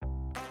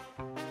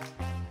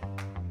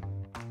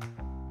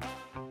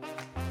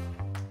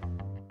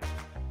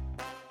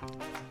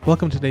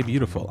Welcome to Day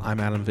Beautiful. I'm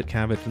Adam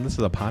Vitkavich, and this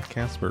is a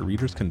podcast where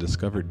readers can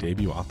discover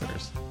debut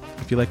authors.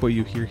 If you like what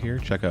you hear here,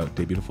 check out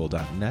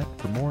daybeautiful.net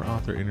for more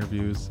author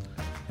interviews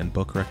and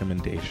book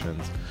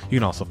recommendations. You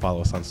can also follow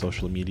us on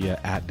social media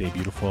at Day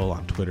Beautiful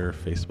on Twitter,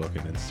 Facebook,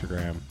 and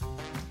Instagram.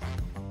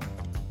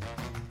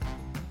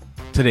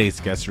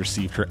 Today's guest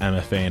received her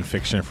MFA in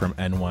fiction from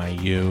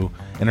NYU,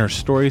 and her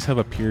stories have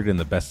appeared in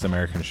the Best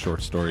American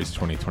Short Stories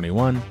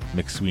 2021,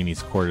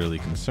 McSweeney's Quarterly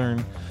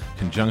Concern,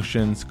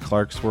 Conjunctions,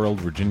 Clark's World,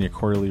 Virginia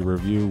Quarterly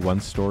Review, One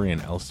Story,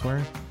 and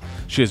elsewhere.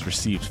 She has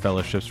received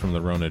fellowships from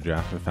the Rona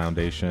Jaffa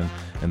Foundation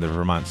and the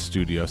Vermont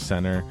Studio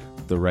Center,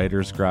 the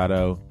Writers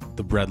Grotto,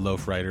 the Bread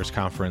Loaf Writers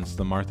Conference,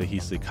 the Martha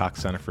Heasley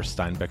Cox Center for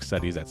Steinbeck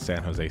Studies at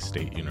San Jose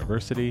State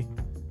University.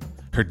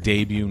 Her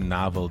debut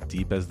novel,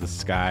 Deep as the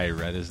Sky,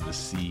 Red as the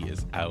Sea,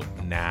 is out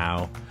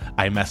now.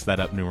 I messed that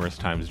up numerous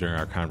times during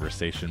our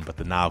conversation, but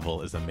the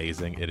novel is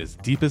amazing. It is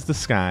Deep as the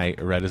Sky,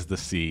 Red as the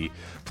Sea.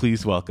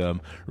 Please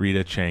welcome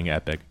Rita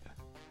Chang-Eppig.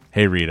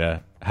 Hey,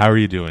 Rita. How are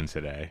you doing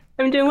today?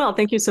 I'm doing well.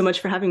 Thank you so much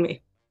for having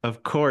me.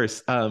 Of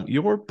course.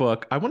 Your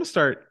book, I want to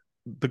start,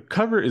 the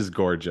cover is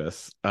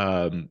gorgeous.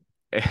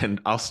 And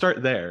I'll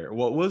start there.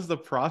 What was the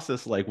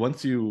process like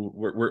once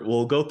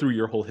we'll go through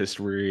your whole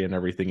history and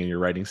everything in your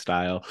writing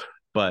style,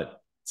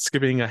 but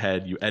skipping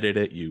ahead, you edit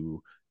it,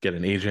 you get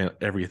an agent,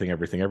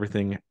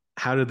 everything.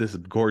 How did this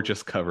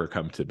gorgeous cover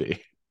come to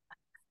be?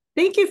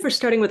 Thank you for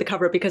starting with the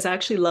cover because I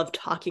actually love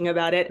talking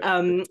about it.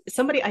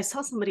 I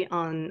saw somebody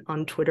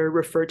on Twitter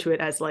refer to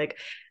it as like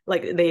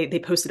they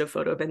posted a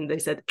photo of it and they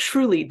said,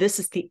 truly, this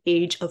is the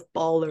age of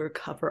baller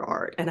cover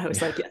art. And I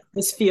was like, yeah,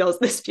 this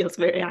feels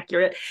very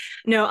accurate.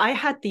 No, I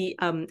had the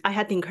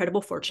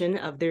incredible fortune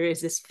of, there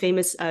is this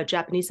famous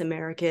Japanese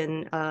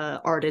American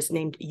artist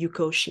named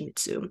Yuko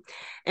Shimizu,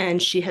 and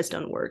she has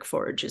done work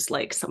for just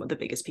like some of the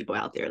biggest people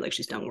out there. Like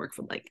she's done work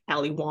for like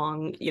Ali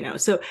Wong,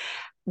 so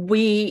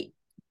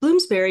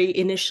Bloomsbury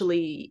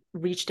initially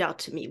reached out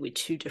to me with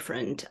two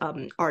different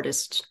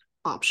artist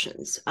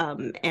options,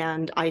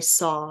 and I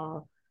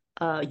saw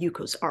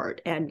Yuko's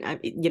art, and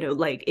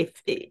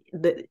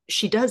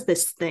she does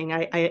this thing.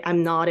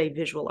 I'm not a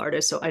visual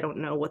artist, so I don't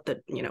know what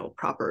the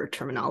proper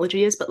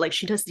terminology is, but like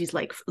she does these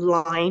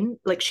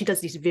she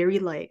does these very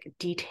like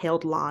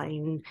detailed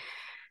line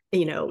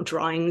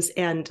drawings,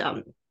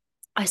 and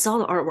I saw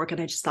the artwork and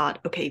I just thought,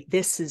 okay,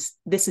 this is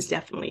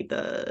definitely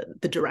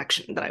the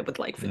direction that I would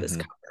like for this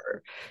cover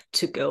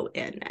to go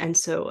in. And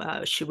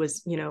so she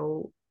was,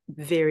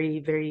 very,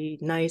 very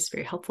nice,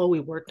 very helpful. We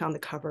worked on the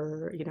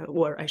cover,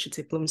 or I should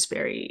say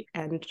Bloomsbury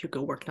and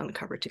Hugo worked on the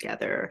cover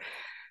together.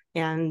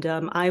 And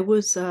I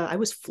was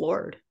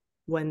floored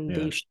when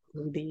they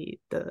showed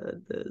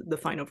the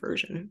final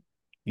version.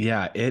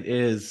 Yeah, it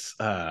is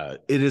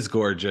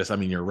gorgeous. I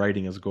mean, your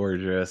writing is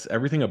gorgeous.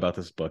 Everything about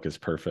this book is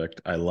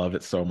perfect. I love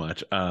it so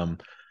much.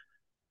 And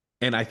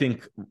I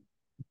think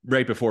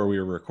right before we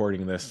were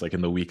recording this, like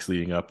in the weeks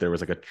leading up, there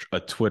was like a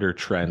Twitter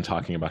trend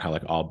talking about how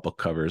like all book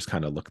covers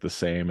kind of look the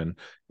same, and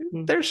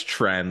there's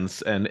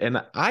trends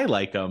and I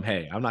like them.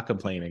 Hey, I'm not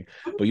complaining,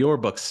 but your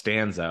book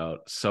stands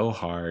out so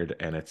hard,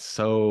 and it's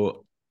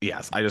so.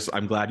 Yes,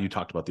 I'm glad you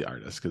talked about the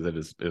artist because it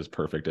is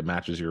perfect. It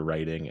matches your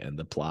writing and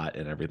the plot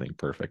and everything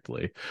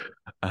perfectly.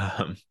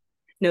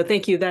 No,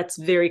 thank you. That's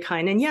very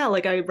kind. And yeah,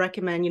 like I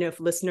recommend, if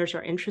listeners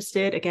are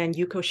interested, again,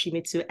 Yuko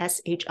Shimizu,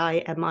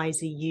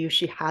 Shimizu.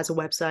 She has a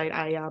website.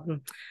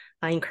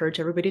 I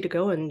encourage everybody to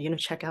go and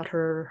check out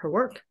her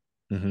work.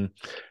 Mm-hmm.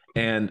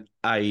 And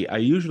I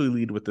usually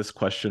lead with this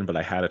question, but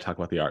I had to talk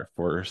about the art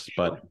first.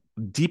 But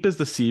Deep as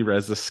the Sea, Red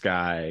as the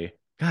Sky.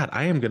 God,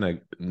 I am gonna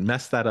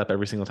mess that up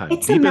every single time.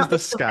 Deep as the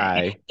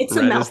sky,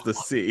 red as the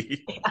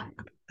sea. Yeah.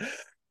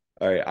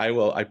 All right, I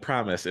will. I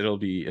promise it'll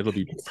be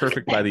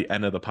perfect by the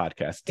end of the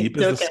podcast. Deep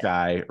as the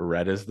sky,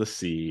 red as the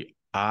sea.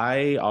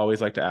 I always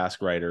like to ask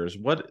writers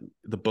what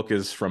the book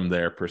is from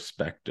their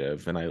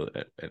perspective, and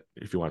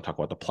if you want to talk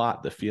about the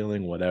plot, the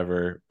feeling,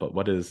 whatever. But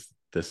what is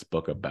this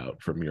book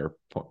about from your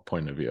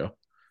point of view?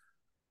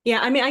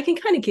 Yeah, I mean, I can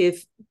kind of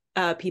give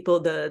people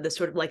the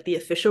sort of like the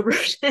official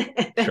version,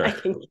 and then I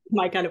can give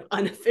my kind of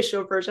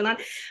unofficial version on.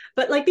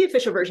 But like the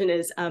official version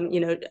is,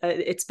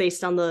 it's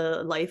based on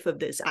the life of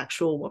this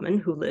actual woman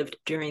who lived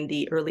during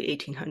the early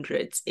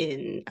 1800s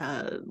in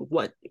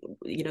what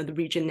the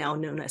region now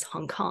known as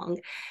Hong Kong,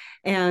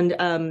 and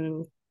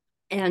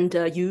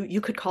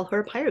you could call her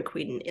a pirate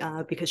queen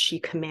because she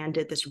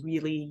commanded this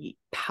really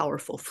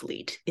powerful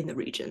fleet in the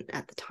region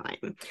at the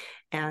time.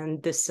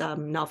 And this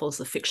novel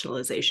is a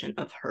fictionalization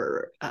of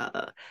her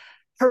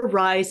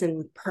rise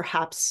and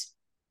perhaps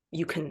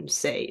you can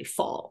say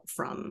fall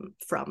from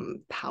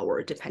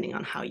power, depending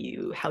on how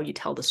you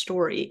tell the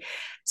story.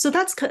 So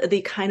that's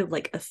the kind of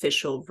like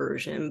official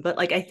version. But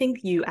like I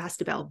think you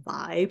asked about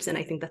vibes, and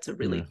I think that's a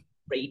really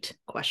great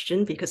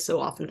question because so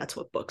often that's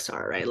what books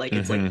are, right? Like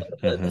it's like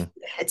the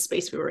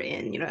headspace we were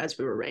in, as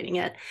we were writing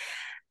it.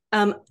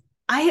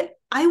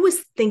 I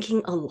was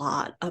thinking a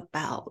lot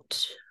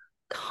about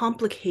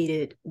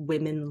complicated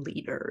women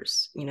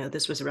leaders.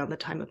 This was around the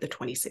time of the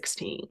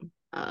 2016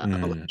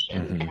 election,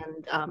 Mm-hmm.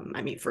 and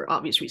I mean, for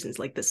obvious reasons,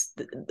 like this,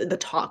 the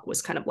talk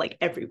was kind of like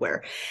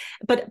everywhere.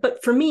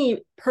 But for me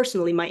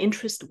personally, my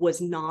interest was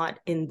not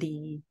in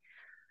the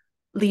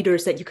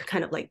leaders that you could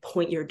kind of like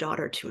point your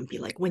daughter to and be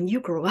like, when you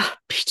grow up,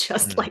 be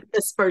just Mm. like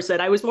this person.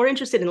 I was more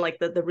interested in like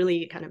the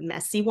really kind of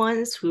messy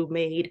ones who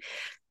made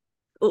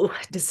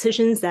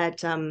decisions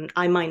that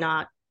I might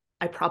not,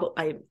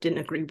 I didn't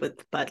agree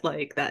with, but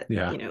like that,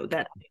 Yeah.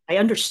 that I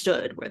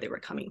understood where they were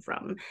coming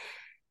from.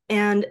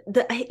 And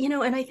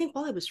and I think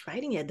while I was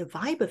writing it, the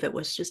vibe of it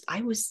was just,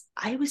 I was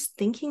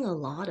thinking a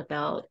lot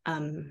about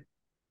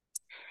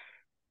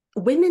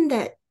women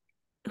that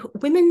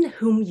women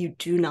whom you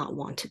do not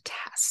want to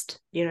test.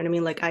 You know what I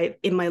mean? Like,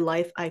 in my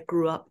life, I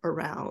grew up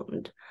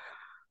around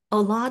a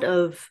lot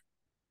of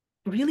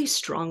really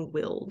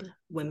strong-willed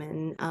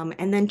women,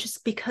 and then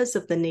just because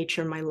of the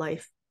nature of my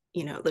life,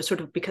 the sort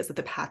of because of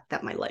the path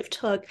that my life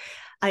took,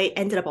 I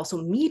ended up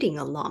also meeting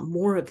a lot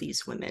more of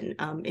these women,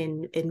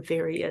 in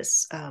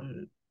various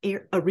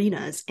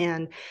arenas.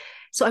 And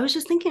so I was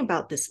just thinking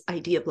about this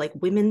idea of like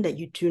women that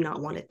you do not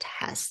want to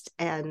test,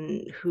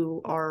 and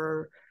who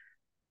are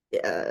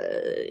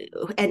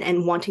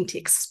and wanting to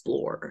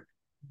explore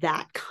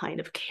that kind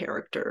of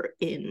character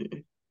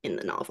in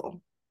the novel.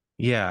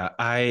 Yeah,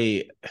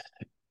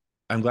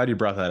 I'm glad you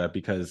brought that up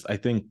because I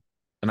think,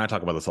 and I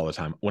talk about this all the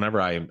time, whenever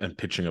I am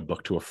pitching a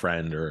book to a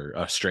friend or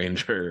a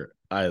stranger,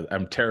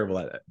 I'm terrible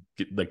at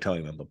like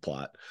telling them the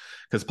plot,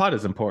 because plot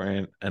is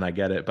important and I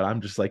get it, but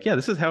I'm just like, yeah,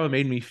 this is how it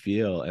made me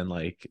feel. And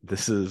like,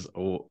 this is,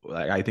 oh,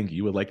 I think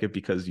you would like it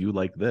because you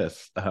like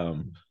this.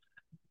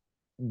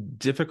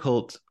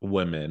 Difficult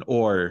women,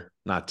 or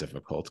not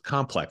difficult,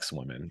 complex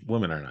women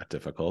are not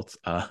difficult.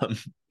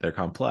 They're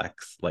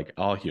complex, like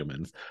all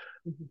humans.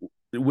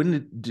 Mm-hmm.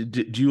 When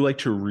do you like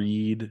to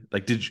read,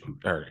 like, did you,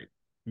 all right,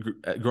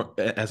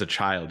 as a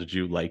child, did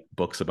you like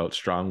books about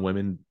strong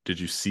women?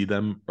 Did you see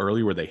them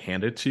early? Were they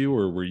handed to you,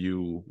 or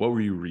what were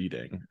you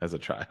reading as a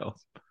child?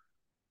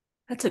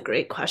 That's a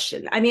great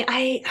question. I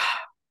mean,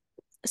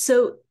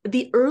 so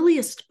the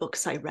earliest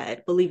books I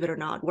read, believe it or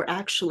not, were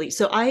actually,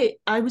 so I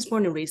was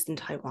born and raised in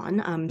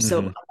Taiwan.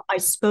 So Hmm. I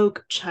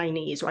spoke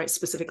Chinese, right?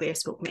 Specifically, I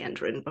spoke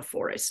Mandarin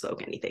before I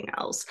spoke anything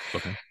else.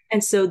 Okay.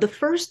 And so the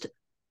first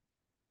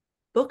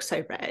books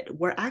I read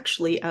were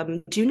actually,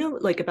 do you know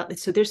like about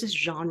this? So there's this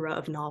genre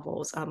of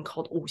novels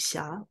called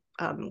wuxia,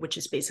 which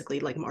is basically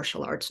like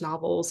martial arts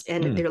novels,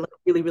 and Mm, they're like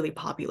really, really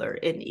popular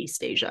in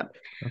East Asia,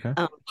 okay.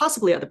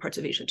 possibly other parts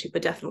of Asia too,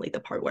 but definitely the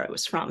part where I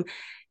was from.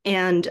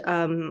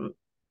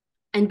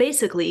 And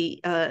basically,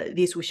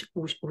 these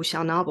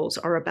wuxia novels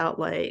are about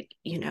like,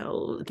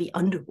 the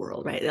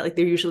underworld, right? Like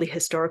they're usually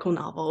historical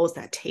novels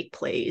that take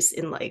place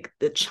in like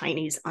the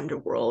Chinese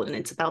underworld, and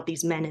it's about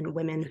these men and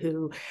women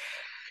who,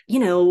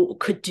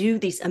 could do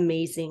these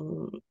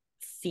amazing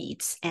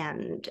feats,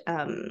 and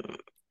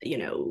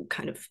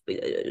kind of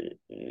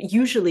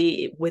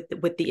usually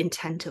with the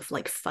intent of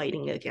like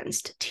fighting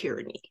against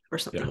tyranny or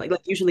something, Yeah. like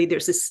usually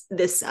there's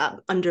this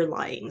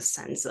underlying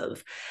sense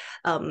of,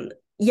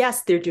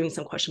 yes, they're doing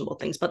some questionable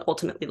things, but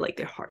ultimately like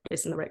their heart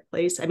is in the right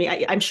place. I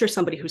mean, I'm sure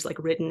somebody who's like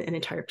written an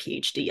entire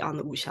PhD on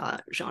the wuxia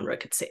genre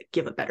could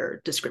give a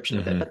better description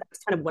of it, Hmm. but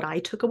that's kind of what I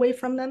took away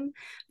from them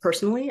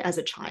personally as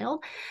a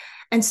child.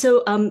 And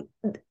so,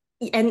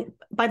 and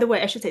by the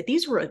way, I should say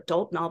these were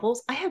adult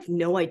novels. I have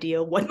no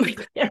idea what my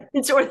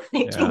parents were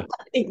thinking Yeah.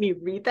 letting me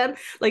read them.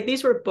 Like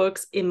these were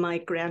books in my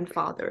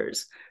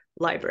grandfather's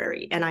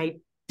library, and I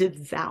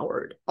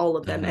devoured all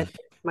of them. Hmm.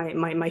 And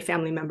my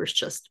family members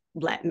just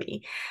let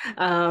me.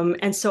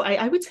 And so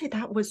I would say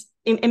that was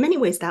in many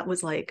ways that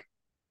was like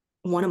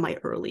one of my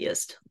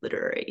earliest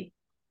literary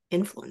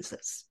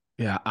influences.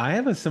 Yeah, I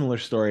have a similar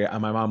story.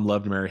 My mom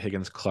loved Mary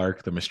Higgins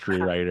Clark, the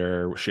mystery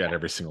writer. She had Yeah.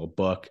 every single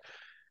book.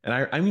 And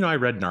I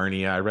read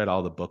Narnia. I read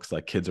all the books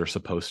like kids are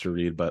supposed to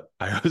read, but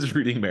I was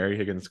reading Mary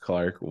Higgins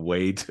Clark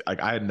way too, like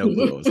I had no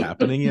clue what was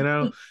happening, you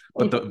know?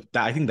 But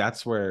I think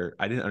that's where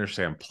I didn't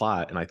understand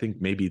plot. And I think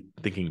maybe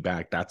thinking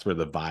back, that's where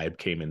the vibe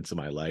came into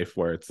my life,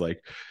 where it's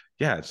like,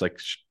 yeah, it's like,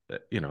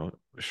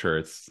 sure,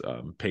 it's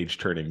page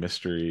turning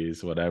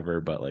mysteries, whatever,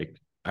 but like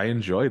I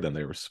enjoyed them.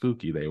 They were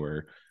spooky. They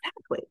were,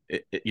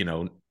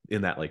 Exactly.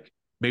 in that like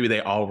maybe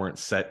they all weren't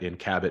set in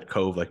Cabot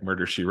Cove like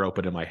Murder She Wrote,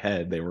 but in my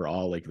head they were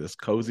all like this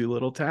cozy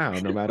little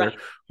town, no matter Right.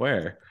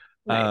 where.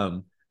 Right.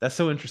 That's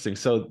so interesting.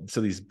 So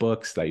these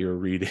books that you're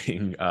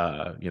reading,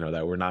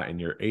 that were not in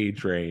your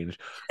age range.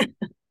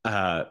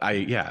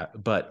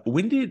 But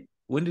when did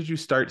you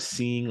start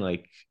seeing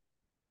like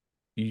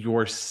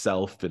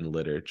yourself in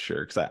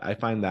literature? Because I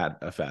find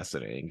that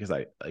fascinating. Because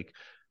I like,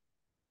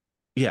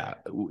 yeah,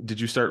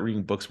 did you start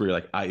reading books where you're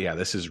like, yeah,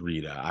 this is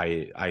Rita.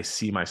 I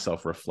see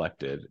myself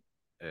reflected.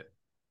 Uh,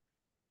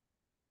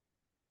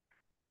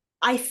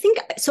 I think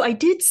so. I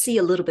did see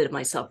a little bit of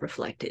myself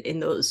reflected in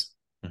those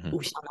mhm.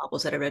 wuxia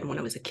novels that I read when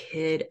I was a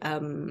kid. I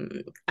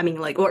mean,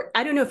 like, or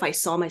I don't know if I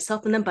saw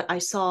myself in them, but I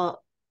saw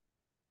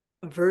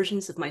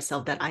versions of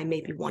myself that I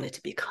maybe wanted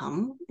to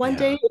become one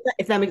day. Yeah.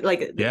 If that makes like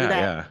Yeah, that.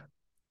 yeah.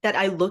 that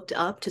I looked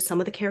up to some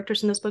of the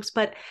characters in those books.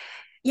 But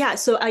yeah,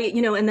 so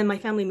and then my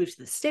family moved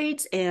to the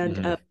States, and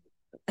Hmm.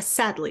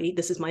 sadly,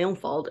 this is my own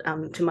fault.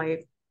 To my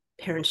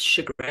parents'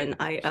 chagrin,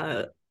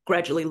 I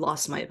gradually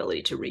lost my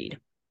ability to read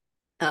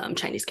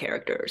Chinese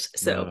characters.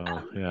 So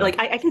Oh, yeah. like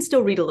I can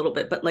still read a little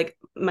bit, but like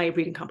my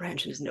reading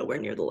comprehension is nowhere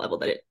near the level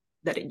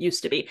that it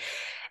used to be.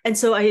 And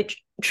so I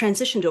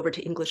transitioned over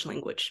to English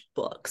language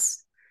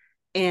books.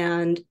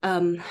 And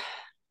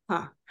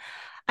I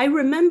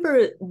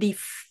remember the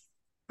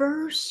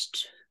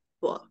first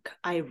book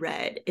I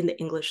read in the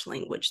English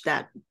language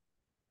that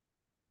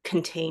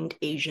contained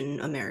Asian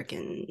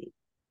American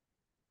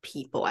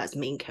people as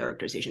main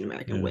characters, Asian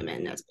American Yeah.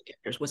 women as main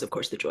characters, was of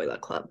course the Joy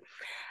Luck Club.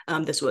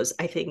 This was,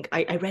 I think,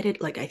 I read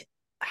it like I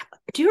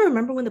do you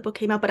remember when the book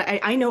came out? But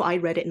I know I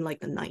read it in like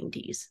the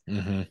 90s.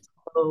 Hmm.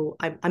 So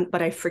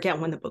but I forget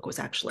when the book was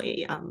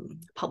actually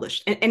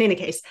published. In any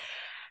case,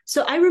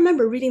 so I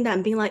remember reading that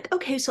and being like,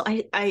 okay, so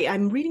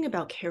I'm reading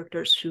about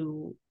characters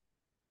who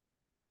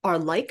are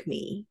like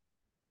me,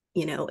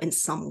 in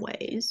some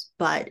ways,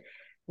 but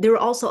there were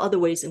also other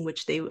ways in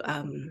which they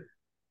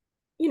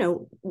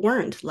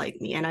weren't like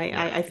me. And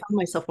Yeah. I found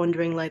myself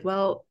wondering, like,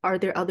 well, are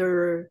there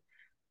other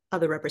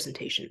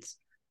representations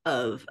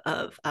of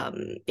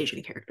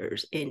Asian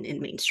characters in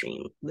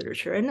mainstream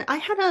literature? And I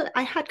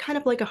had kind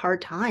of like a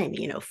hard time,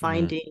 Hmm.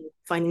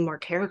 finding more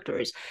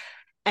characters.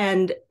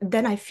 And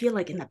then I feel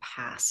like in the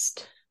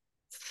past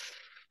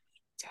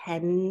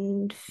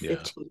 10, Yeah.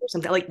 15 or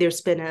something, like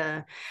there's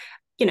been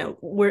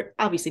we're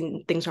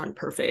obviously things aren't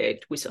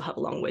perfect. We still have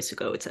a long ways to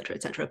go, et cetera,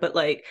 et cetera. But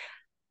like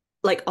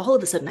all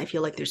of a sudden, I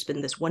feel like there's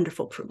been this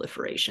wonderful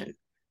proliferation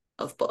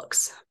of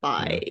books Yeah.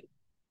 by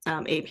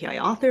API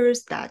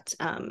authors that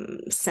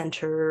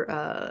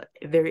center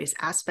various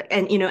aspects,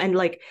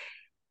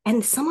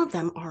 and some of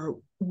them are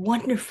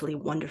wonderfully,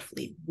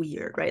 wonderfully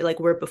weird, right? Like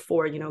where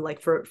before,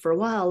 like for a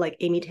while, like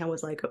Amy Tan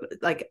was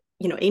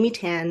Amy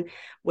Tan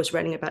was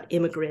writing about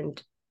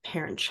immigrant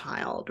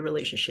parent-child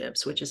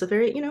relationships, which is a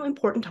very,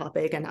 important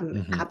topic. And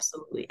I'm Hmm.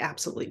 absolutely,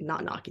 absolutely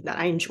not knocking that.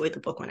 I enjoyed the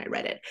book when I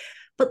read it.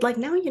 But like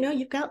now,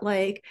 you've got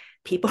like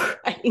people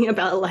writing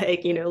about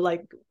like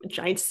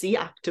giant sea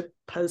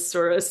octopus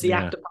or a sea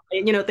Yeah.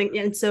 octopi, thing.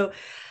 And so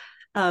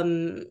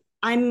um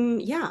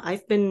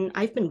I've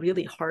been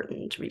really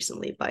heartened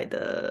recently by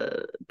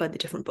the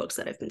different books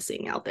that I've been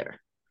seeing out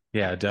there.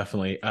 Yeah,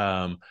 definitely.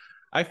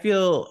 I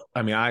feel,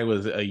 I mean, I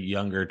was a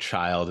younger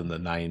child in the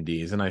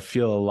 90s, and I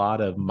feel a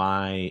lot of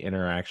my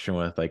interaction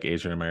with like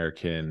Asian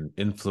American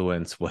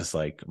influence was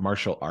like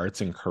martial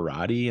arts and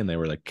karate, and they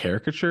were like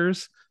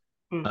caricatures.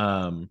 Mm.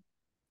 Um,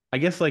 I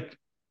guess like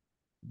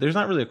there's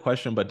not really a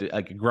question, but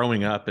like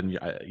growing up and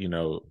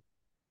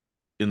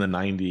in the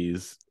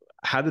 90s,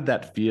 how did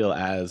that feel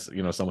as,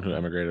 someone who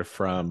emigrated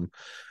from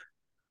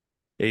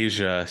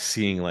Asia,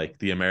 seeing like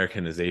the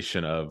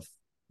Americanization of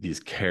these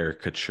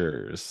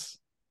caricatures?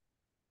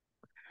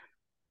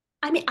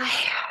 I mean,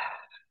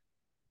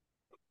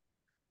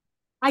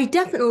 I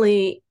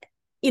definitely,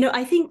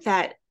 I think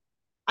that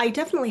I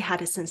definitely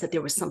had a sense that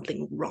there was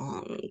something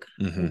wrong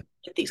Hmm.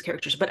 with these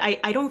characters, but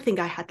I don't think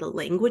I had the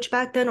language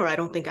back then, or I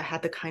don't think I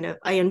had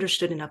I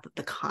understood enough of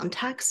the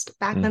context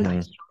back then, the Hmm.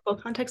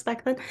 historical context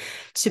back then,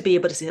 to be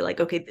able to say like,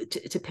 okay,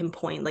 to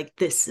pinpoint like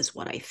this is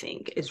what I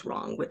think is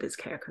wrong with this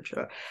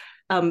caricature.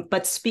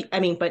 But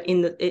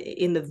in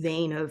the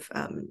vein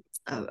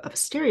of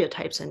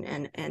stereotypes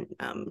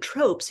and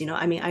tropes,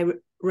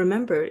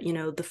 remember,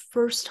 the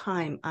first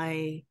time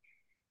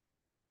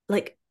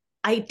like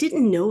I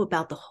didn't know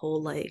about the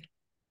whole like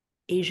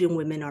Asian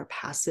women are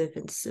passive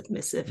and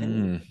submissive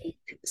and Mm,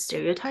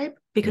 stereotype,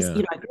 because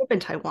yeah, I grew up in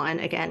Taiwan.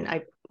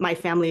 Again, my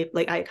family,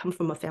 like I come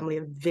from a family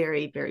of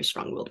very, very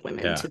strong-willed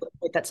women, yeah, to the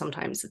point that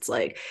sometimes it's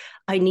like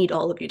I need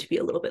all of you to be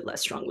a little bit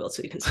less strong-willed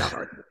so we can stop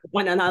arguing with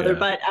one another.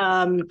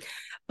 yeah.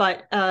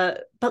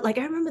 But like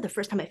I remember the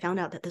first time I found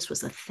out that this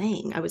was a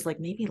thing, I was like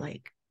maybe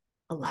like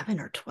 11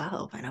 or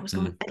 12, and I was Mm,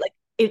 going like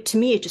it to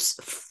me it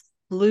just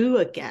flew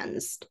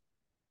against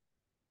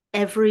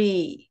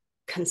every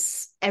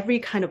every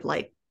kind of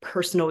like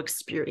personal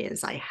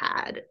experience I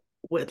had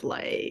with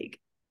like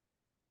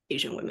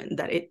Asian women,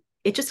 that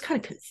it just kind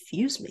of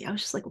confused me. I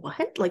was just like,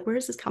 what? Like, where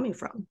is this coming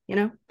from?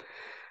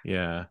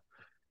 yeah,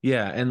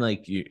 yeah. And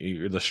like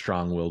you're the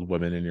strong-willed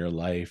woman in your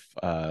life.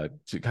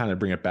 To kind of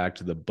bring it back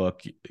to the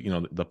book,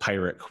 the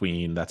pirate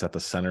queen that's at the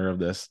center of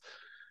this.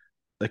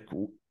 Like,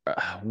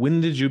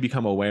 when did you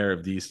become aware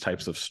of these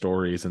types of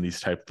stories and these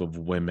type of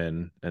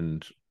women,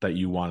 and that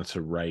you wanted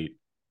to write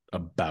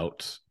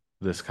about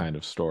this kind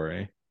of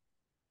story?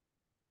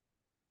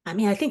 I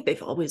mean, I think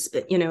they've always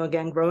been,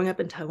 again, growing up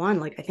in Taiwan,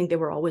 like I think they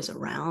were always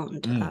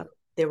around. Mm,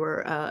 They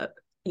were,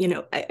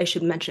 I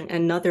should mention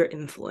another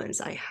influence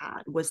I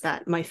had was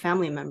that my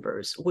family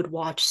members would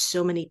watch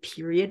so many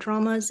period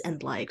dramas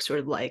and like sort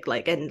of like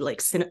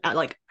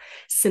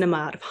cinema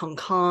out of Hong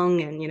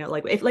Kong, and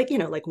like if like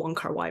Wong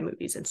Kar-wai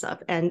movies and stuff,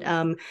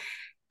 and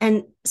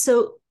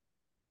so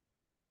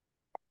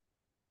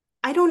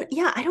I don't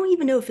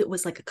even know if it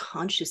was like a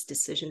conscious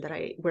decision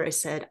where I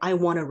said I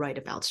want to write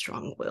about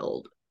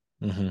strong-willed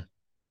hmm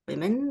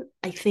women,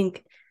 I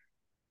think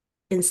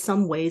in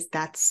some ways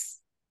that's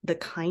the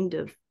kind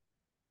of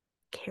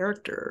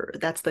character,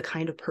 that's the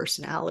kind of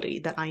personality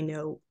that I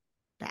know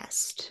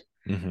best.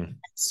 Mm-hmm.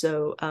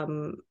 So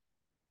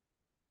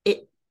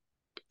it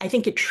I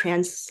think it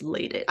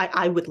translated.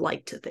 I would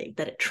like to think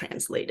that it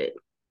translated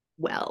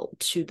well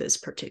to this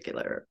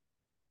particular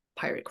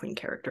Pirate Queen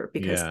character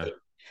because Yeah.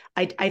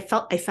 I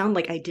found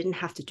like I didn't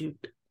have to do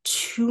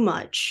too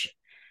much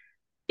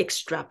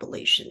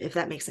extrapolation, if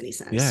that makes any Yeah.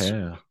 sense, to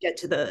Yeah. get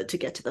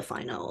to the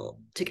final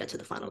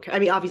I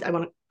mean, obviously, I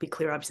want to be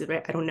clear, obviously,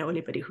 right? I don't know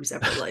anybody who's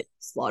ever like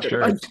slaughtered a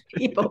Sure. bunch of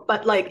people,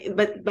 but like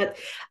but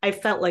I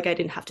felt like I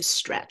didn't have to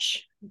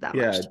stretch that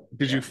Yeah. much.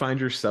 Did you Yeah. find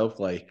yourself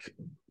like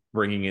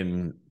bringing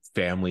in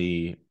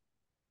family,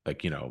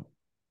 like,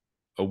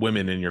 a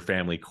women in your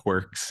family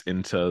quirks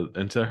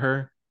into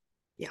her?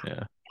 Yeah.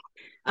 Yeah.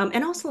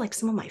 And also like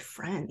some of my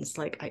friends,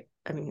 like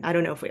I mean, I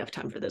don't know if we have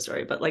time for this,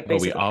 right? But like Oh, we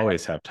basically,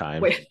 always have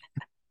time. wait,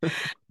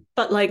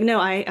 but like no,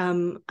 I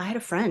had a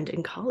friend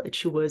in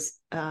college who was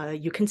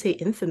you can say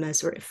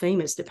infamous or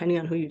famous depending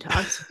on who you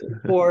talk to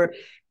for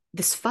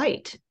this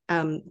fight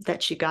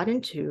that she got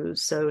into.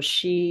 So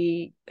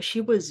she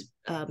was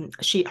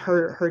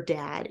her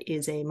dad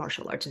is a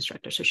martial arts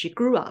instructor, so she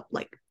grew up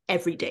like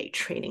every day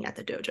training at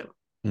the dojo.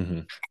 Hmm.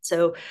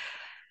 So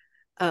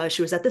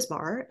she was at this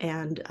bar,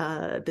 and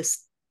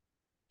this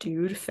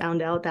dude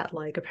found out that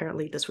like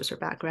apparently this was her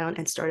background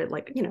and started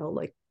like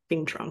like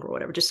being drunk or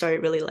whatever, just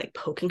started really like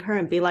poking her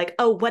and be like,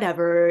 oh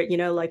whatever,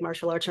 like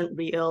martial arts aren't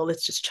real,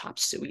 it's just chop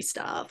suey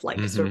stuff, like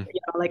sort of,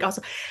 Hmm. like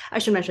also I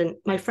should mention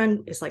my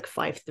friend is like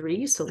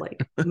 5'3", so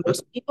like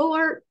most people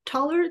are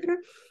taller than her,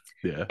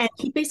 Yeah. and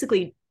he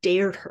basically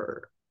dared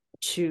her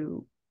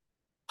to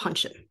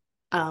punch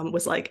him.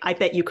 Was like, I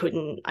bet you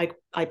couldn't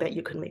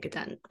make a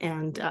dent,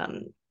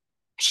 and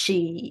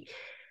she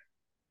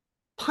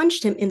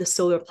punched him in the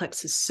solar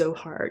plexus so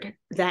hard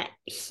that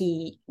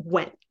he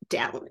went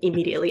down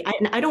immediately.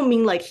 I don't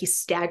mean like he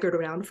staggered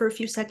around for a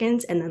few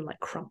seconds and then like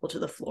crumpled to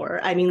the floor.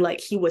 I mean like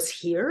he was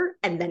here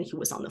and then he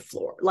was on the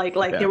floor. Like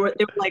Yeah. there were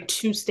like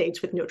two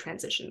states with no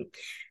transition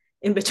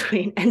in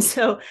between. And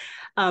so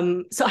I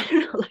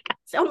don't know, like I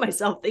found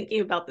myself thinking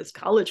about this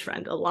college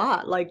friend a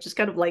lot, like just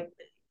kind of like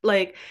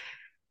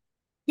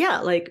yeah,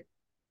 like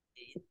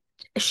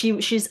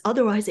she's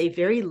otherwise a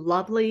very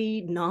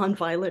lovely,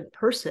 non-violent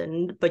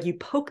person, but you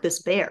poke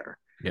this bear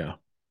Yeah.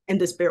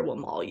 and this bear will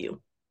maul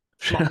you.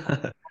 Maul.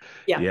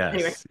 Yeah.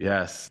 Anyway. Yes,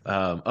 yes.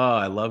 Oh,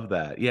 I love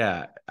that.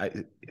 Yeah,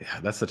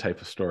 that's the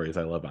type of stories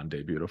I love on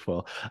Day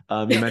Beautiful.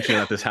 You mentioned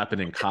that this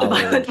happened in The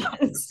violent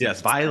college. ones.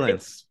 Yes,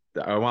 violence.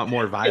 I want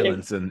more Kidding.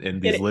 violence in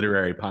these Kidding.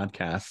 literary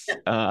podcasts.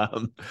 Yeah.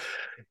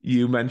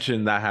 You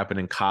mentioned that happened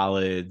in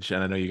college,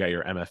 and I know you got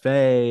your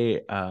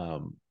MFA.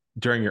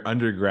 During your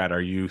undergrad,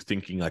 are you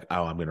thinking like,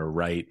 oh, I'm going to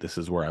write, this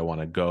is where I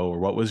want to go? Or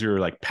what was your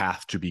like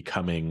path to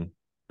becoming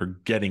or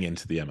getting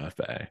into the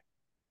MFA?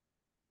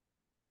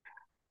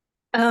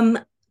 Um,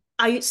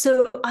 I've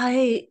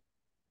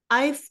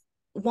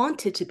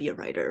wanted to be a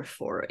writer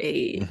for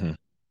a Hmm.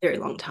 very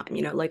long time.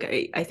 Like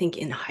I think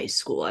in high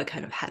school I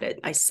kind of had it.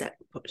 I set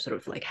sort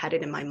of like had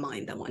it in my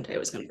mind that one day I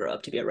was going to grow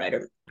up to be a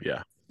writer.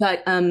 Yeah.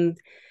 But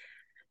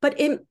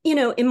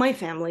in my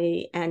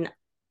family and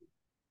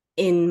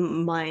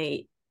in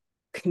my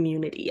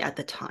community at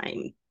the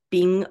time,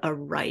 being a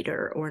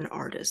writer or an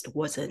artist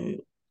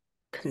wasn't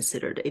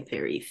considered a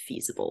very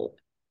feasible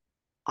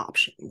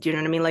option. Do you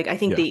know what I mean? Like I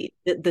think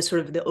Yeah. the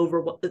sort of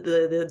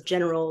the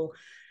general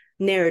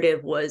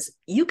narrative was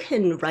you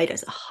can write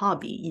as a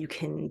hobby, you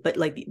can, but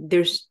like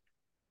there's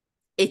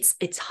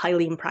it's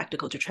highly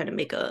impractical to try to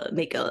make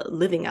a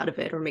living out of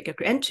it or make a,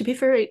 and to be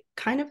fair, it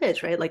kind of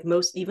is, right? Like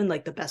most, even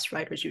like the best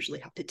writers usually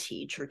have to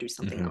teach or do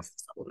something Hmm. else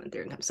to supplement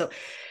their income. So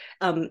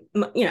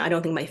I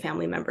don't think my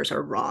family members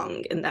are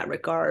wrong in that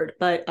regard,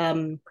 but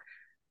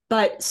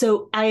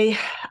so I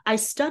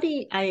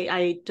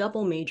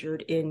double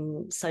majored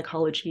in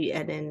psychology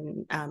and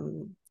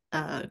in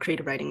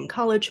creative writing in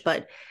college.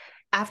 But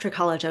after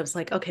college I was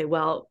like, okay,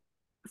 well,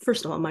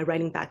 first of all, my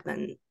writing back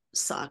then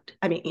sucked.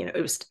 I mean,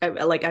 it was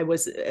like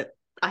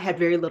I had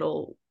very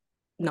little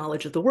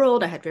knowledge of the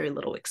world, I had very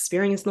little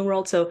experience in the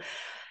world, so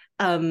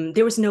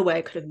there was no way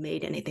I could have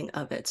made anything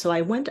of it. So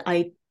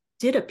I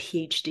did a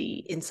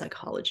PhD in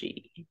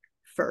psychology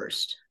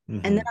first,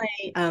 and then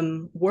Hmm. I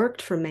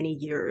worked for many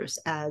years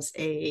as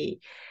a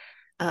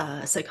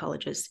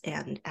psychologist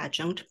and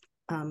adjunct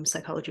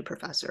psychology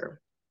professor.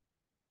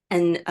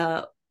 And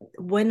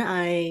when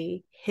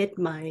I hit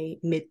my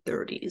mid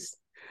 30s,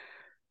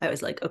 I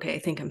was like, okay, I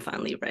think I'm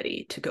finally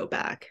ready to go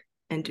back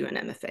and do an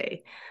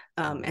MFA.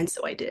 And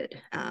so I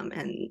did.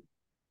 And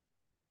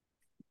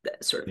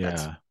sort of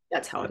Yeah.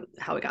 that's how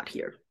I got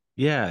here.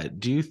 Yeah.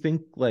 Do you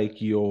think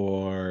like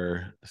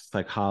your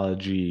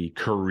psychology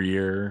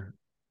career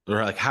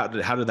or like how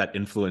did that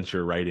influence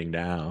your writing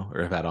now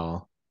or if at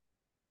all?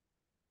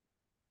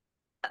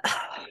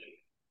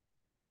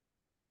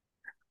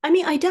 I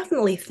mean, I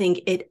definitely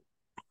think it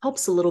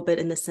helps a little bit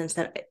in the sense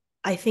that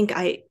I think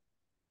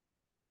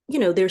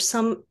there's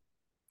some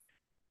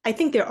I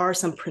think there are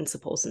some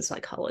principles in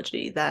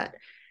psychology that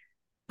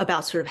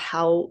about sort of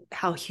how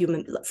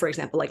human, for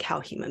example, like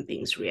how human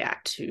beings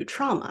react to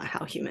trauma,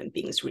 how human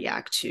beings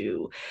react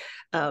to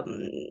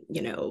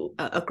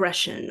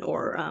aggression,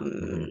 or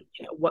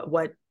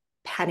what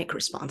panic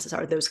responses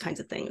are, those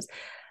kinds of things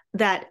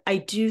that I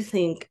do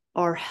think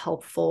are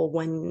helpful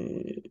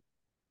when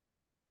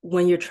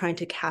you're trying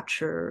to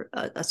capture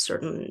a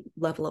certain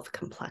level of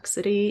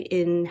complexity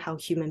in how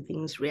human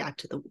beings react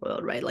to the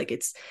world, right? Like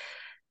it's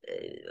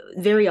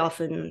very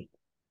often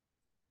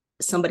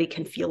somebody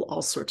can feel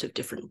all sorts of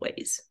different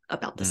ways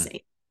about the same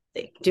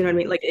thing. Do you know what I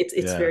mean? Like it's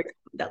very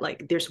that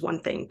like there's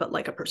one thing, but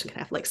like a person can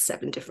have like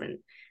 7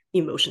 different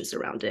emotions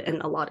around it,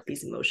 and a lot of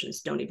these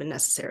emotions don't even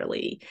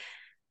necessarily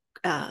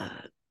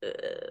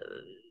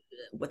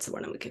what's the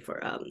word I'm looking for,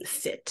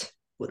 fit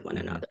with one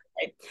another,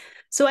 right?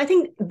 So I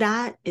think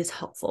that is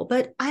helpful.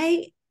 But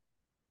I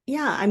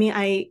mean,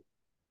 I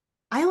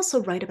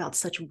also write about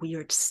such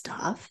weird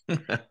stuff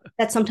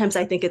that sometimes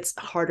I think it's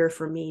harder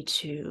for me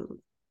to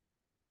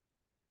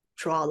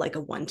draw like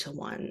a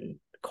one-to-one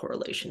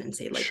correlation and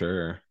say like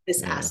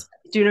this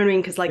aspect. Do you know what I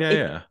mean? Because like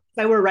if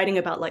I were writing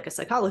about like a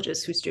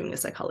psychologist who's doing a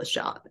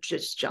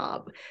psychologist's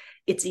job,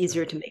 it's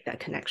easier to make that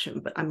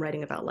connection. But I'm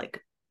writing about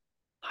like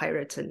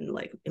pirates and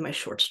like in my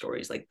short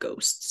stories like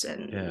ghosts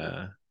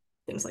and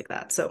things like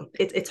that. So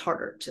it's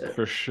harder to.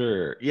 For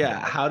sure. Yeah.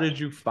 How did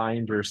you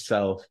find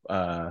yourself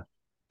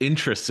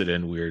interested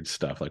in weird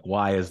stuff? Like,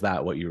 why is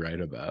that what you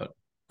write about?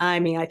 I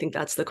mean, I think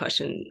that's the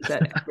question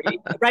that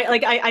right?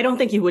 Like, I don't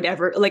think you would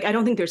ever like. I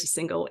don't think there's a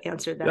single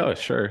answer that. Oh,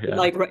 sure, yeah.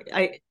 Like,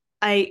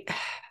 I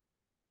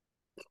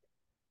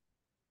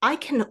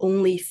can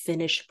only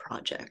finish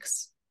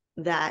projects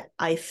that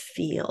I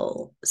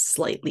feel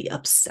slightly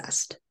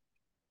obsessed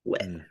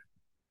with.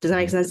 Does that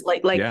make sense?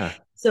 Like, yeah.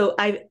 So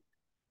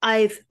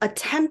I've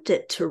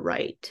attempted to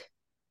write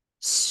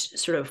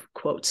sort of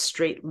quote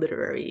straight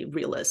literary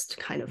realist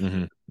kind of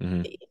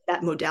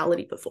that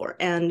modality before,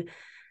 and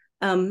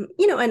and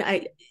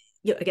I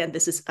again,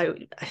 this is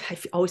I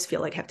always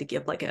feel like I have to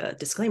give like a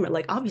disclaimer.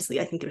 Like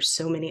obviously, I think there's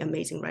so many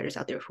amazing writers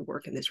out there who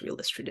work in this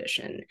realist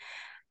tradition,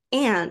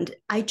 and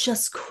I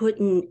just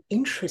couldn't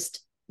interest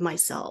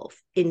myself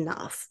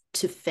enough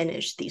to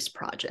finish these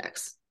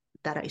projects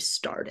that I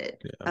started.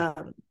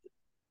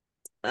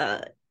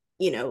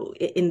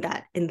 In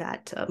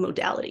that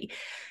modality,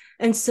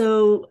 and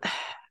so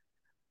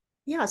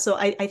so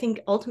I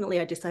think ultimately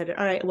I decided,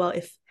 all right, well,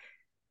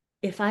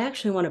 if I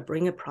actually want to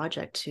bring a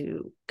project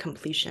to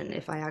completion,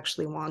 if I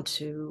actually want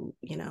to,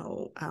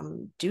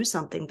 do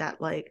something that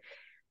like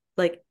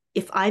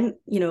if I'm,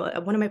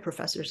 one of my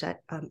professors at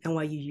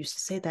NYU used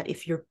to say that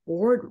if you're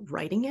bored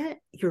writing it,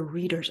 your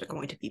readers are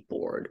going to be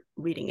bored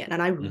reading it.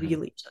 And I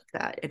really took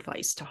that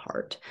advice to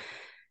heart.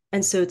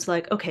 And so it's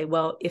like, okay,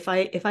 well, if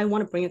I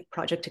want to bring a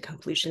project to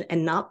completion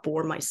and not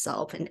bore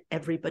myself and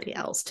everybody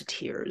else to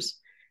tears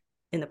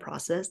in the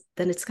process,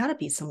 then it's got to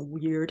be some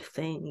weird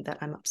thing that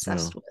I'm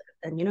obsessed with.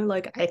 And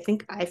like I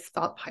think I've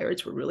thought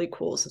pirates were really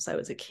cool since I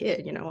was a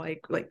kid.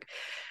 Like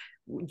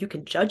you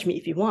can judge me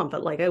if you want,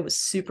 but like I was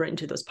super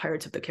into those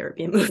Pirates of the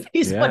Caribbean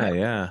movies when I was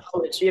in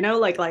college.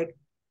 Like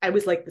I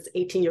was like this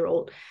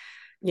 18-year-old,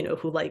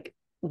 who like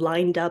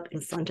lined up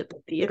in front of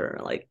the theater,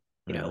 like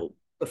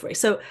before.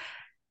 So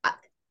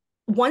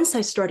once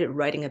I started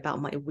writing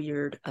about my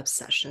weird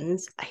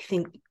obsessions, I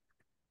think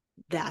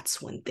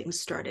that's when things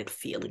started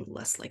feeling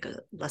less like a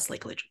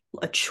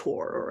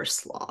chore or a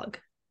slog.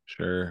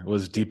 Sure.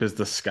 Was Deep as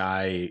the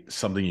Sky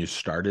something you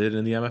started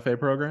in the MFA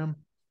program?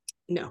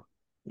 No.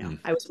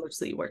 I was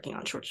mostly working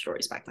on short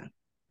stories back then.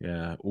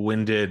 Yeah.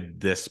 When did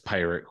this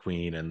Pirate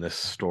Queen and this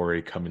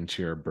story come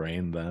into your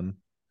brain then?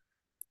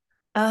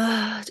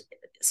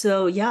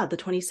 So yeah, the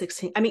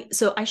 2016. I mean,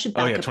 so I should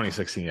back up.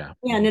 2016, yeah.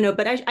 Yeah, no,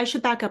 but I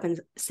should back up and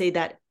say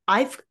that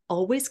I've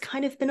always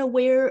kind of been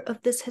aware of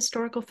this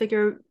historical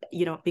figure,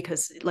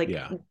 because like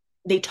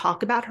they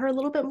talk about her a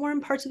little bit more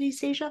in parts of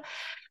East Asia.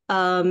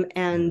 But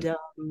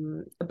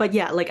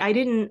yeah, like I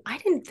didn't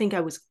think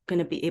I was going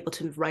to be able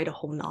to write a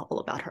whole novel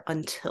about her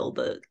until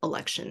the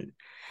election.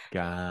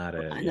 Got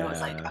it. And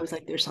I was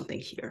like, there's something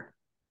here.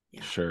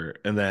 Yeah. Sure.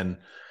 And then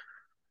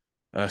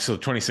so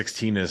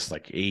 2016 is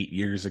like 8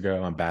 years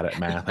ago. I'm bad at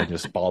math. I'm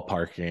just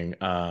ballparking.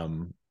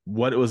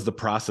 What was the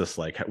process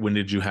like? When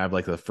did you have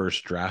like the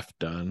first draft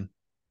done?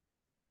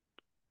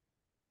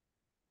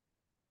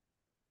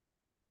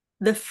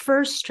 The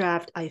first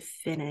draft I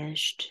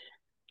finished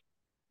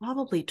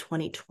probably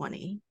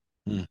 2020.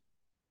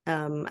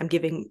 I'm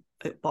giving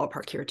a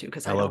ballpark here too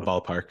because I love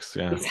ballparks.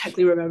 Yeah,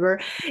 exactly remember.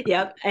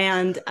 Yep.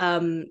 And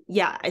so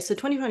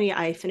 2020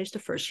 I finished the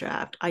first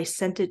draft. I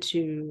sent it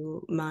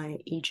to my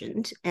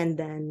agent, and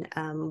then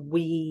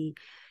we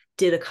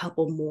did a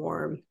couple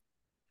more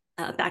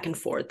back and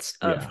forths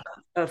of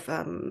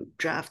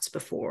drafts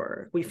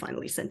before we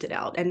finally sent it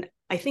out. And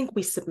I think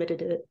we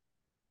submitted it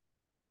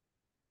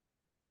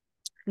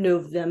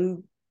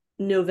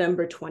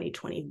November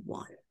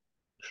 2021.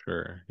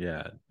 Sure.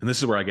 Yeah. And this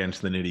is where I get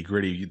into the nitty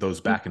gritty,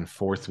 those back and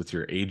forths with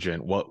your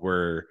agent. What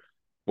were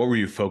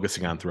you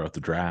focusing on throughout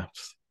the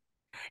drafts?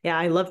 Yeah,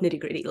 I love nitty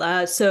gritty.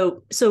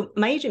 So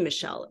my agent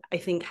Michelle, I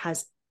think,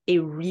 has a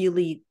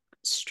really,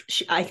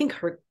 I think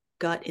her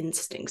gut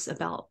instincts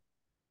about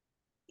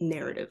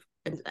narrative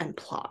and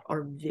plot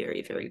are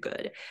very, very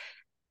good.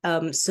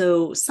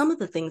 So some of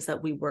the things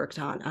that we worked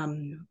on,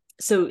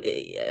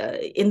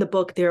 in the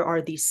book, there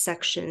are these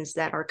sections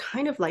that are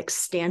kind of like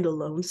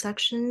standalone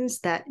sections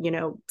that,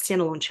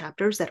 standalone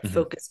chapters that Mm-hmm.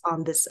 focus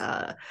on this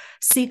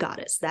sea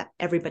goddess that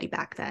everybody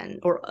back then,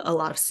 or a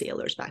lot of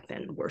sailors back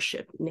then,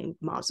 worshiped, named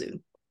Mazu.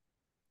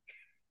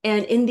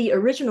 And in the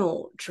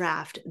original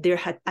draft,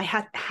 I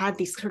had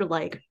these sort of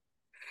like,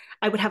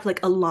 I would have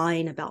like a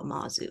line about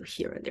Mazu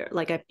here and there,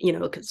 like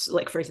because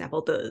like for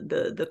example,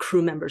 the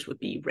crew members would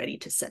be ready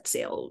to set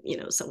sail,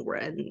 somewhere,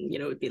 and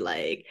it'd be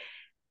like,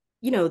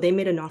 they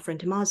made an offering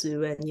to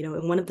Mazu, and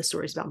in one of the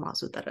stories about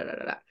Mazu, da da da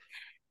da.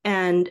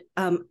 And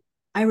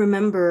I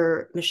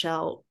remember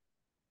Michelle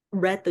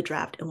read the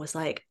draft and was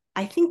like,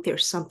 I think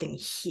there's something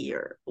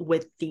here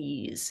with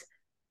these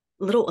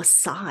little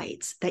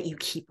asides that you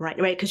keep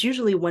writing, right? Because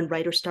usually when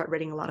writers start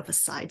writing a lot of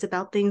asides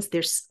about things,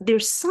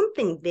 there's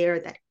something there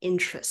that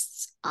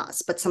interests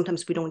us, but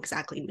sometimes we don't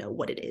exactly know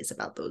what it is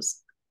about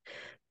those,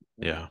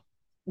 Yeah.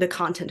 the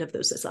content of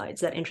those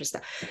asides that interest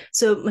us.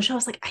 So Michelle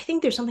was like, I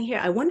think there's something here.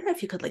 I wonder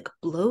if you could like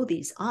blow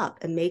these up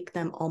and make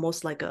them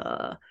almost like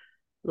a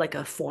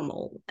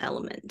formal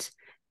element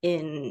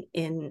in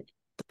the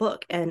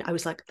book. And I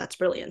was like, that's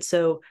brilliant.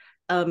 So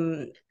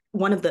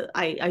one of the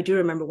I do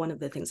remember one of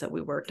the things that we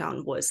worked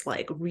on was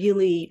like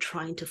really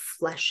trying to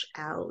flesh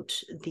out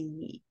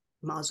the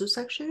Mazu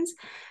sections,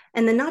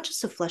 and then not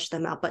just to flesh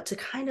them out, but to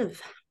kind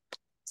of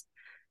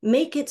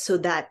make it so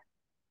that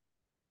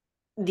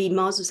the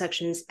Mazu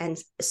sections and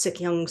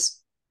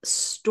Sekyung's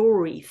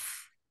story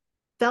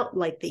felt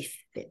like they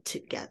fit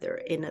together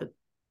in a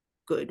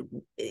good,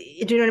 do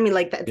you know what I mean,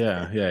 like that,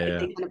 Yeah. Yeah. like Yeah.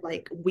 they kind of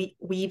like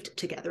weaved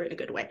together in a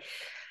good way.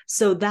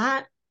 So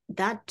that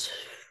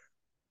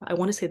I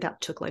want to say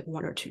that took like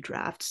one or two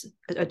drafts,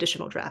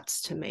 additional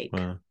drafts to make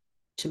Well,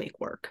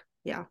 work.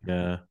 Yeah.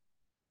 yeah.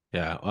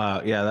 Yeah.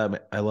 Yeah.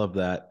 I love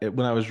that.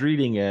 When I was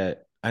reading it,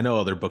 I know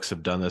other books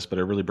have done this, but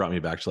it really brought me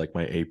back to like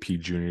my AP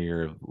junior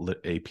year of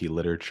AP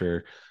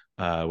literature,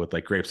 with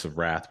like Grapes of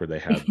Wrath, where they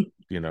had,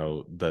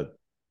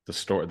 the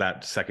story,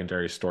 that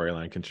secondary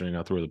storyline continuing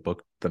out through the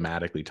book,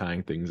 thematically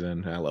tying things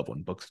in. I love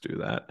when books do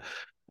that.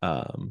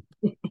 Um,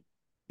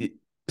 it,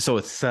 so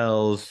it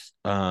sells.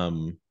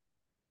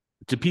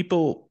 Do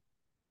people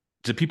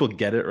do people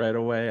get it right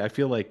away? I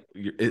feel like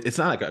it's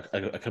not like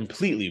a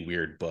completely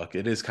weird book.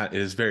 It is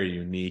very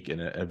unique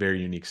and a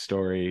very unique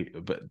story.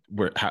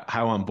 But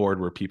how on board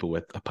were people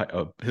with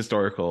a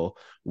historical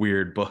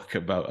weird book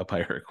about a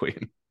pirate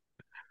queen?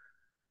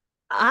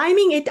 I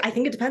mean, I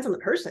think it depends on the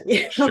person.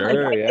 Like Sure, I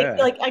think, yeah,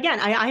 like again,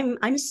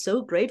 I'm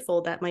so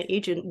grateful that my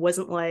agent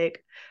wasn't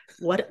like,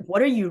 what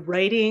are you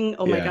writing?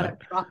 Oh my God, yeah, I'm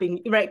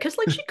dropping, right? Because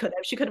like she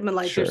could have been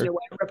like, there's no sure,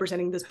 way I'm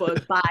representing this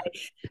book. Bye.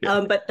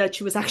 yeah, But that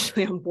she was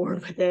actually on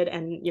board with it,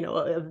 and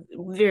a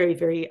very,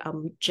 very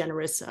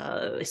generous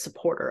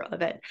supporter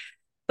of it.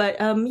 But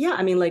yeah,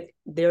 I mean, like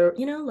there,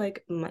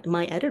 like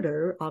my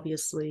editor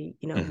obviously,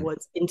 hmm,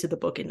 was into the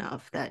book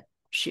enough that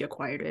she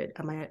acquired it.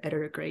 My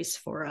editor Grace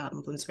for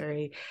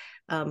Bloomsbury,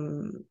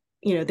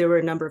 there were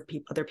a number of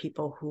other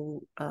people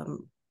who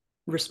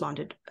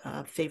responded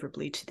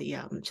favorably to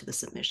the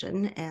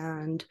submission,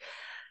 and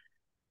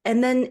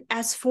then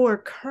as for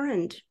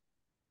current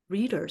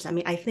readers, I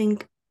mean, I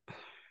think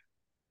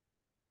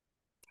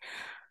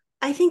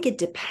it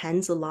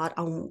depends a lot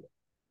on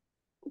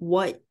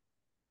what.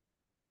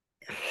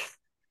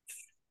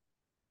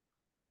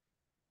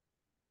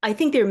 I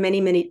think there are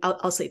many, many,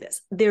 I'll say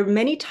this. There are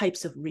many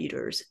types of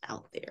readers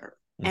out there.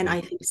 And hmm,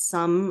 I think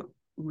some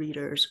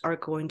readers are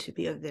going to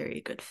be a very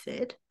good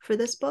fit for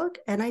this book.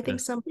 And I yeah, think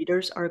some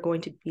readers are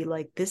going to be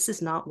like, this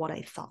is not what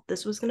I thought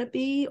this was going to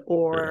be, sure,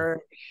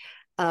 or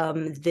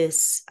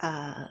this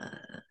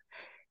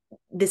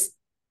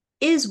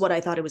is what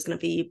I thought it was going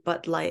to be,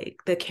 but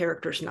like the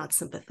character's not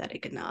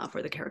sympathetic enough,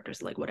 or the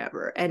character's like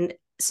whatever. And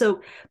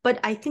so, but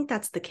I think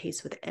that's the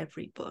case with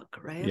every book,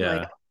 right? Like,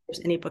 yeah,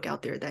 there's any book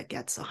out there that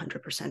gets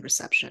 100%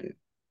 reception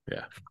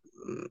yeah.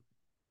 from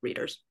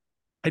readers.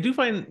 I do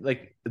find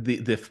like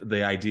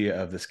the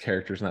idea of this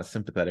character is not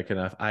sympathetic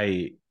enough.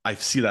 I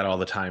see that all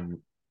the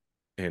time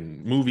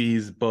in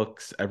movies,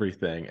 books,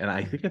 everything. And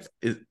I think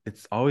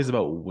it's always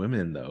about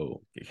women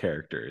though,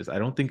 characters. I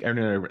don't think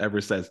anyone ever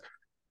says,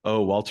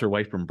 "Oh, Walter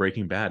White from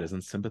Breaking Bad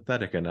isn't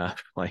sympathetic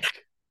enough."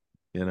 Like,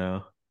 you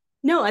know.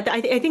 No, I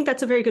think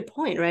that's a very good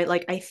point, right?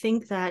 Like, I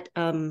think that,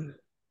 and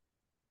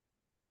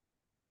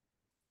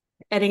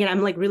again,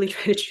 I'm like really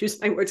trying to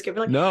choose my words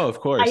carefully. No, of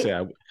course, I,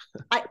 yeah.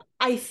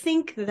 I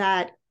think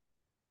that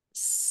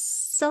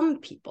some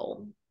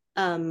people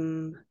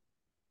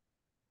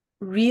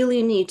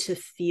really need to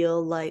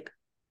feel like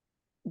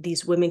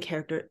these women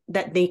character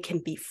that they can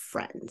be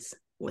friends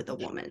with a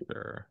woman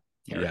Sure.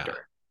 Yeah.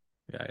 character.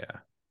 Yeah, yeah.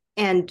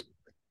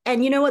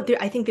 And you know what,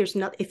 I think there's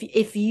not,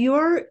 if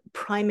your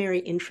primary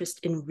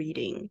interest in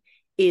reading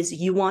is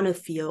you want to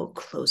feel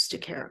close to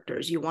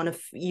characters. You want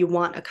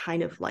a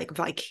kind of like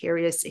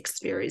vicarious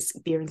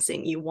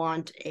experiencing. You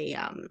want a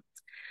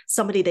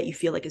somebody that you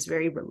feel like is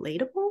very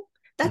relatable.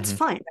 That's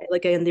fine, right?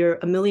 Like, and there are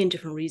a million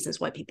different reasons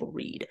why people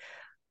read,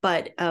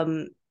 but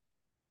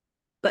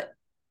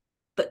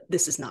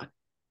this is not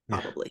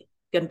probably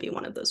going to be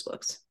one of those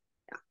books.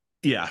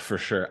 Yeah, for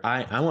sure.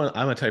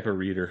 I'm a type of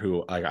reader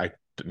who I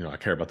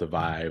care about the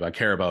vibe. I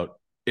care about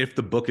if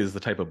the book is the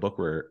type of book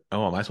where,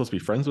 oh, am I supposed to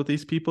be friends with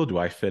these people? Do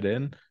I fit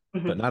in?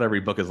 But not every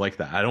book is like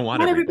that. I don't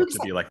want every book to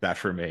be like that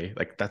for me.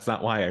 Like, that's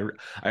not why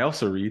I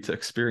also read to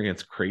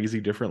experience crazy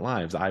different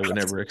lives I would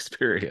never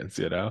experience,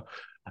 Right,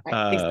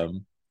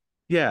 exactly.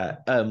 Yeah.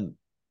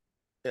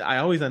 I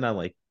always end on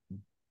like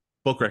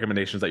book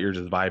recommendations that you're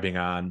just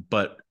vibing on.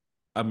 But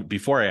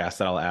before I ask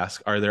that, I'll ask,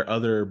 are there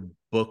other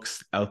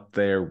books out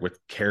there with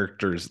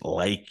characters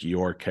like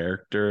your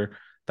character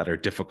that are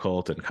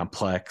difficult and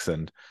complex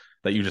and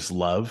that you just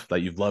love,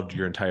 that you've loved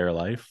your entire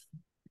life?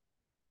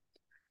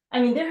 I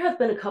mean, there have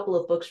been a couple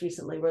of books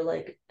recently where,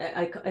 like,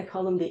 I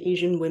call them the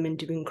Asian women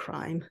doing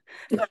crime.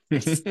 Yeah.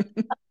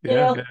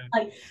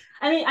 Like,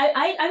 I mean,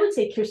 I would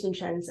say Kirsten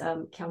Chen's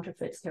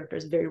counterfeits character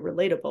is very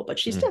relatable, but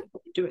she's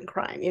definitely doing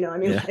crime. I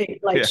mean,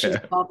 she's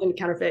involved in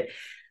counterfeit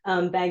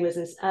bag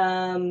business.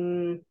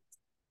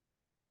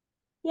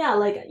 Yeah,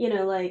 like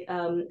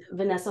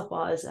Vanessa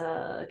Hua's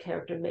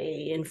character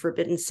May in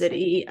Forbidden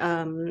City.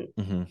 I would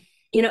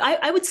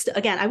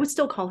I would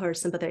still call her a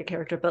sympathetic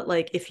character, but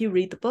like if you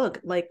read the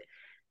book, like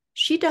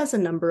she does a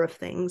number of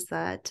things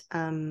that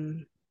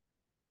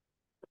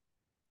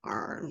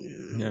are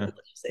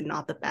let's say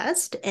not the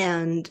best,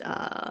 and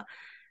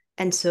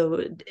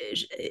so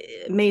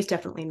May's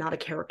definitely not a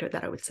character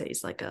that I would say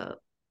is like a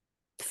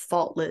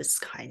faultless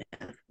kind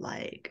of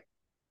like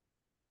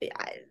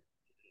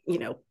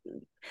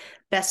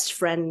best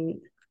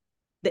friend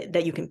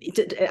that you can be.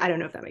 I don't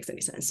know if that makes any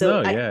sense.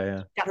 So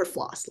got her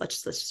flaws.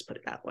 Let's just put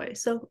it that way.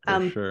 So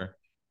sure.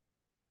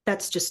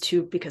 That's just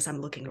two because I'm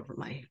looking over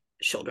my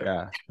shoulder.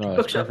 Yeah,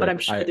 bookshelf, but I'm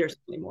sure there's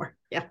many more.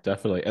 Yeah,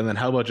 definitely. And then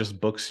how about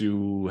just books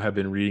you have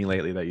been reading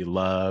lately that you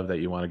love, that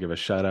you want to give a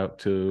shout out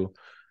to?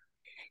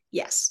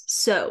 Yes.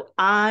 So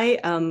I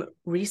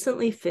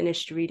recently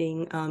finished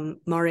reading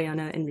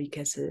Mariana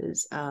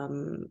Enriquez's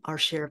Our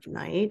Share of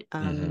Night.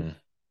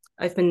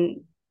 I've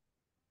been,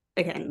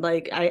 again,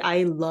 like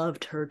I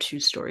loved her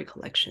 2-story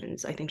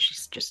collections. I think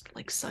she's just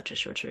like such a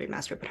short story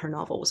master, but her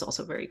novel was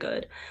also very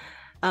good.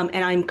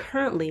 And I'm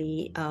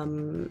currently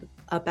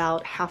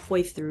about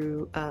halfway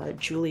through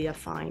Julia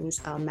Fine's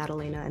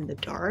Madalena in the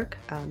Dark.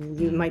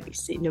 You might be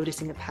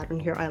noticing a pattern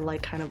here. I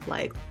like kind of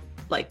like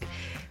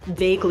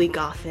vaguely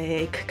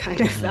gothic, kind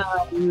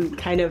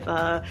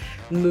of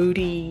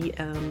moody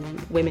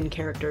women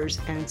characters,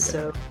 and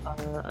so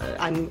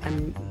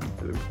I'm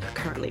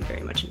currently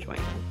very much enjoying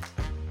them.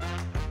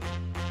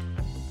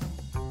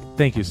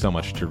 Thank you so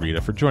much to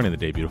Rita for joining the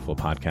Day Beautiful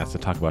podcast to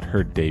talk about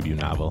her debut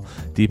novel,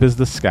 Deep as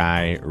the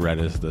Sky, Red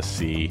as the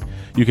Sea.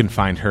 You can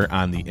find her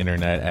on the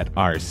internet at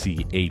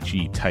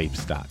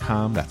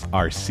rchetypes.com. That's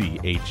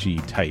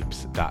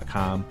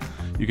rchetypes.com.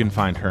 You can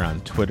find her on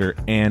Twitter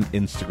and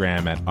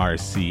Instagram at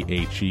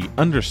rche_types.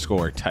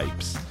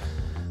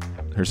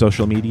 Her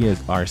social media is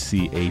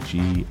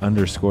rche_types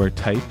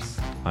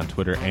on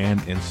Twitter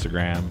and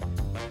Instagram.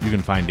 You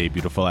can find Day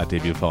Beautiful at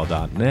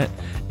daybeautiful.net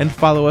and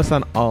follow us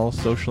on all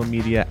social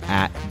media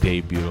at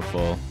Day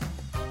Beautiful.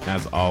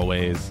 As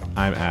always,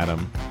 I'm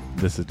Adam.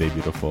 This is Day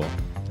Beautiful,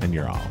 and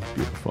you're all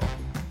beautiful.